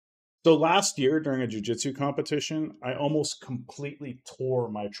So last year during a jiu-jitsu competition, I almost completely tore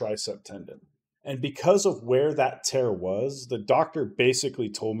my tricep tendon. And because of where that tear was, the doctor basically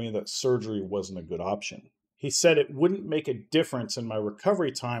told me that surgery wasn't a good option. He said it wouldn't make a difference in my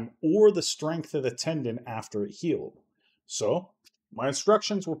recovery time or the strength of the tendon after it healed. So my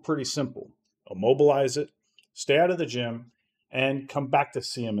instructions were pretty simple. Immobilize it, stay out of the gym, and come back to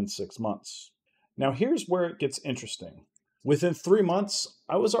see him in 6 months. Now here's where it gets interesting. Within 3 months,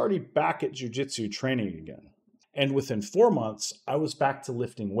 I was already back at jiu-jitsu training again. And within 4 months, I was back to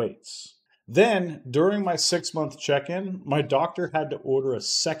lifting weights. Then, during my 6-month check-in, my doctor had to order a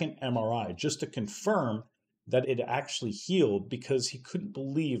second MRI just to confirm that it actually healed because he couldn't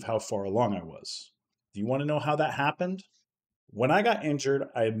believe how far along I was. Do you want to know how that happened? When I got injured,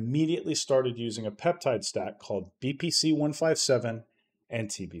 I immediately started using a peptide stack called BPC-157 and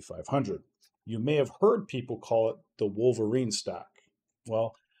TB-500. You may have heard people call it the Wolverine stack.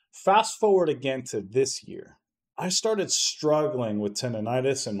 Well, fast forward again to this year. I started struggling with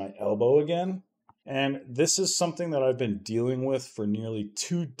tendonitis in my elbow again, and this is something that I've been dealing with for nearly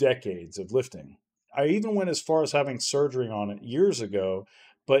 2 decades of lifting. I even went as far as having surgery on it years ago,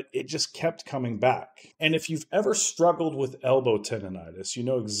 but it just kept coming back. And if you've ever struggled with elbow tendonitis, you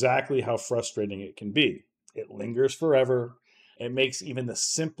know exactly how frustrating it can be. It lingers forever. It makes even the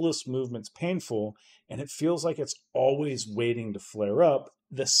simplest movements painful, and it feels like it's always waiting to flare up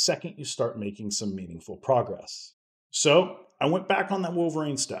the second you start making some meaningful progress. So I went back on that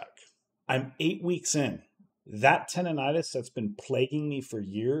Wolverine stack. I'm 8 weeks in. That tendonitis that's been plaguing me for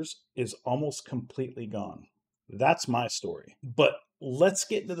years is almost completely gone. That's my story. But let's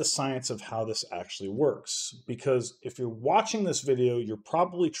get into the science of how this actually works. Because if you're watching this video, you're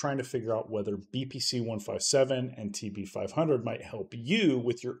probably trying to figure out whether BPC-157 and TB-500 might help you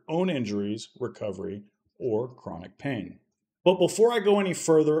with your own injuries, recovery, or chronic pain. But before I go any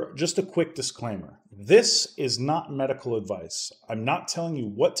further, just a quick disclaimer. This is not medical advice. I'm not telling you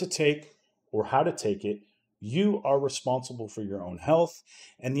what to take or how to take it. You are responsible for your own health,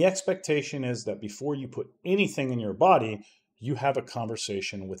 and the expectation is that before you put anything in your body, you have a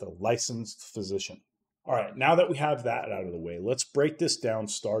conversation with a licensed physician. All right, now that we have that out of the way, let's break this down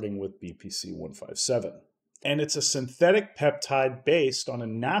starting with BPC-157. And it's a synthetic peptide based on a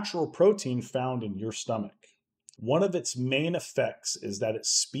natural protein found in your stomach. One of its main effects is that it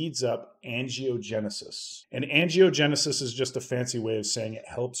speeds up angiogenesis. And angiogenesis is just a fancy way of saying it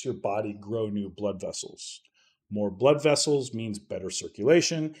helps your body grow new blood vessels. More blood vessels means better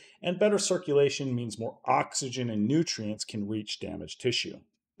circulation, and better circulation means more oxygen and nutrients can reach damaged tissue.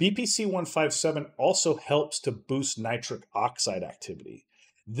 BPC-157 also helps to boost nitric oxide activity.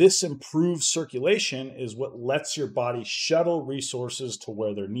 This improved circulation is what lets your body shuttle resources to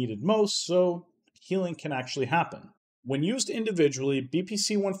where they're needed most, so healing can actually happen. When used individually,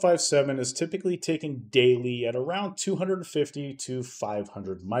 BPC-157 is typically taken daily at around 250 to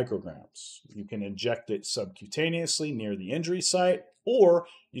 500 micrograms. You can inject it subcutaneously near the injury site, or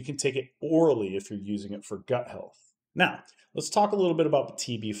you can take it orally if you're using it for gut health. Now, let's talk a little bit about the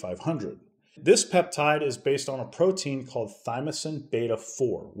TB-500. This peptide is based on a protein called thymosin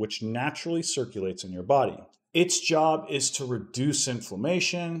beta-4, which naturally circulates in your body. Its job is to reduce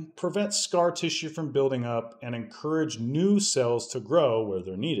inflammation, prevent scar tissue from building up, and encourage new cells to grow where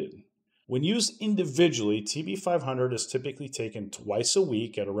they're needed. When used individually, TB-500 is typically taken twice a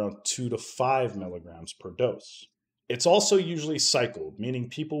week at around 2 to 5 milligrams per dose. It's also usually cycled, meaning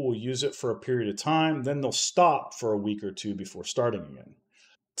people will use it for a period of time, then they'll stop for a week or two before starting again.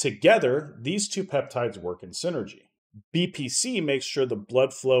 Together, these two peptides work in synergy. BPC makes sure the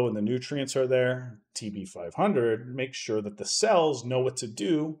blood flow and the nutrients are there. TB-500 makes sure that the cells know what to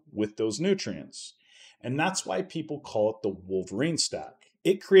do with those nutrients. And that's why people call it the Wolverine stack.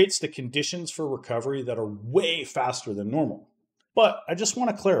 It creates the conditions for recovery that are way faster than normal. But I just want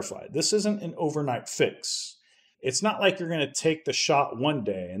to clarify, this isn't an overnight fix. It's not like you're going to take the shot one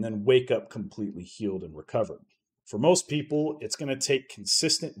day and then wake up completely healed and recovered. For most people, it's going to take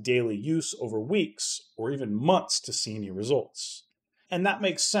consistent daily use over weeks or even months to see any results. And that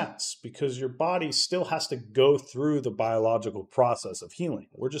makes sense because your body still has to go through the biological process of healing.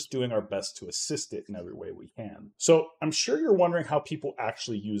 We're just doing our best to assist it in every way we can. So I'm sure you're wondering how people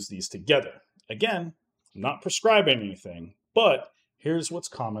actually use these together. Again, I'm not prescribing anything, but here's what's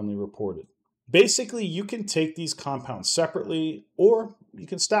commonly reported. Basically, you can take these compounds separately or you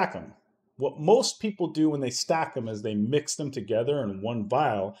can stack them. What most people do when they stack them is they mix them together in one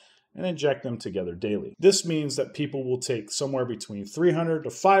vial and inject them together daily. This means that people will take somewhere between 300 to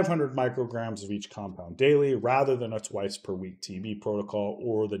 500 micrograms of each compound daily rather than a twice per week TB protocol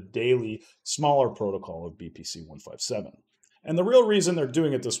or the daily smaller protocol of BPC-157. And the real reason they're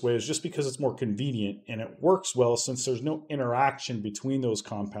doing it this way is just because it's more convenient and it works well since there's no interaction between those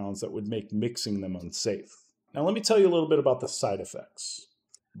compounds that would make mixing them unsafe. Now let me tell you a little bit about the side effects.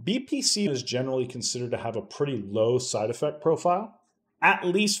 BPC is generally considered to have a pretty low side effect profile, at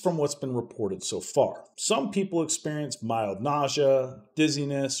least from what's been reported so far. Some people experience mild nausea,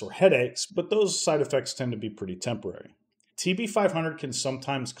 dizziness, or headaches, but those side effects tend to be pretty temporary. TB-500 can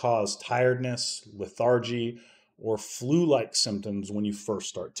sometimes cause tiredness, lethargy, or flu-like symptoms when you first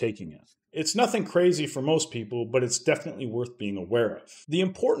start taking it. It's nothing crazy for most people, but it's definitely worth being aware of. The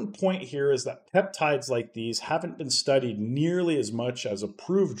important point here is that peptides like these haven't been studied nearly as much as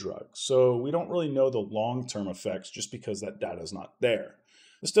approved drugs, so we don't really know the long-term effects just because that data is not there.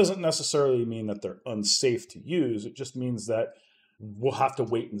 This doesn't necessarily mean that they're unsafe to use, it just means that we'll have to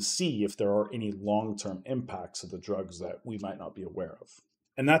wait and see if there are any long-term impacts of the drugs that we might not be aware of.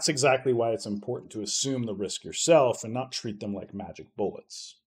 And that's exactly why it's important to assume the risk yourself and not treat them like magic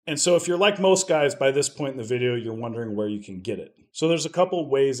bullets. And so if you're like most guys, by this point in the video, you're wondering where you can get it. So there's a couple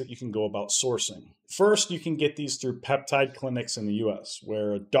ways that you can go about sourcing. First, you can get these through peptide clinics in the US,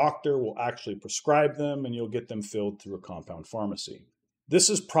 where a doctor will actually prescribe them and you'll get them filled through a compound pharmacy. This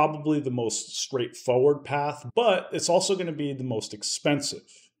is probably the most straightforward path, but it's also going to be the most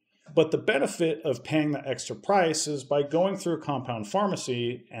expensive. But the benefit of paying that extra price is by going through a compound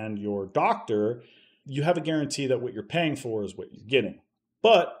pharmacy and your doctor, you have a guarantee that what you're paying for is what you're getting.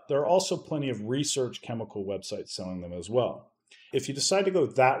 But there are also plenty of research chemical websites selling them as well. If you decide to go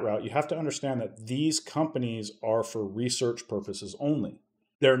that route, you have to understand that these companies are for research purposes only.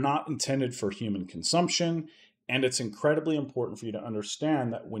 They're not intended for human consumption, and it's incredibly important for you to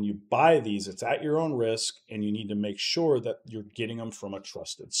understand that when you buy these, it's at your own risk, and you need to make sure that you're getting them from a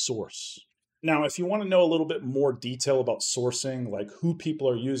trusted source. Now, if you want to know a little bit more detail about sourcing, like who people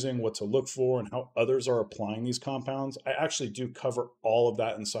are using, what to look for, and how others are applying these compounds, I actually do cover all of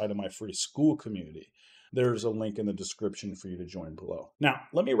that inside of my free school community. There's a link in the description for you to join below. Now,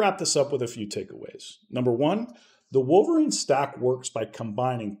 let me wrap this up with a few takeaways. Number one, the Wolverine stack works by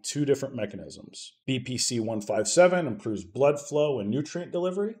combining two different mechanisms. BPC-157 improves blood flow and nutrient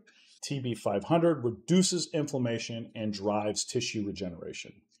delivery. TB-500 reduces inflammation and drives tissue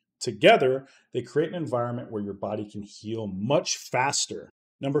regeneration. Together, they create an environment where your body can heal much faster.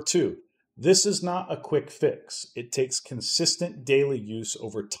 Number two, this is not a quick fix. It takes consistent daily use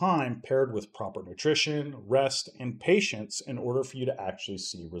over time paired with proper nutrition, rest, and patience in order for you to actually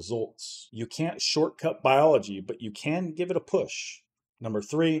see results. You can't shortcut biology, but you can give it a push. Number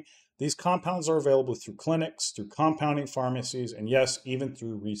three, these compounds are available through clinics, through compounding pharmacies, and yes, even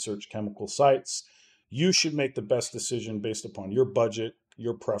through research chemical sites. You should make the best decision based upon your budget,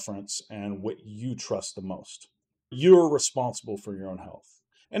 your preference, and what you trust the most. You're responsible for your own health.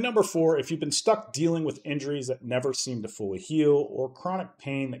 And number four, if you've been stuck dealing with injuries that never seem to fully heal or chronic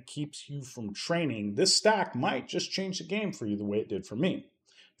pain that keeps you from training, this stack might just change the game for you the way it did for me.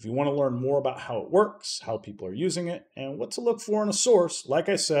 If you want to learn more about how it works, how people are using it, and what to look for in a source, like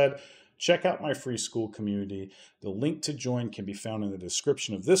I said, check out my free school community. The link to join can be found in the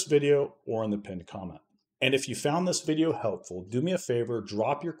description of this video or in the pinned comment. And if you found this video helpful, do me a favor,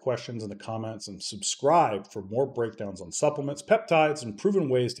 drop your questions in the comments and subscribe for more breakdowns on supplements, peptides, and proven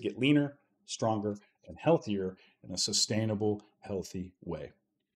ways to get leaner, stronger, and healthier in a sustainable, healthy way.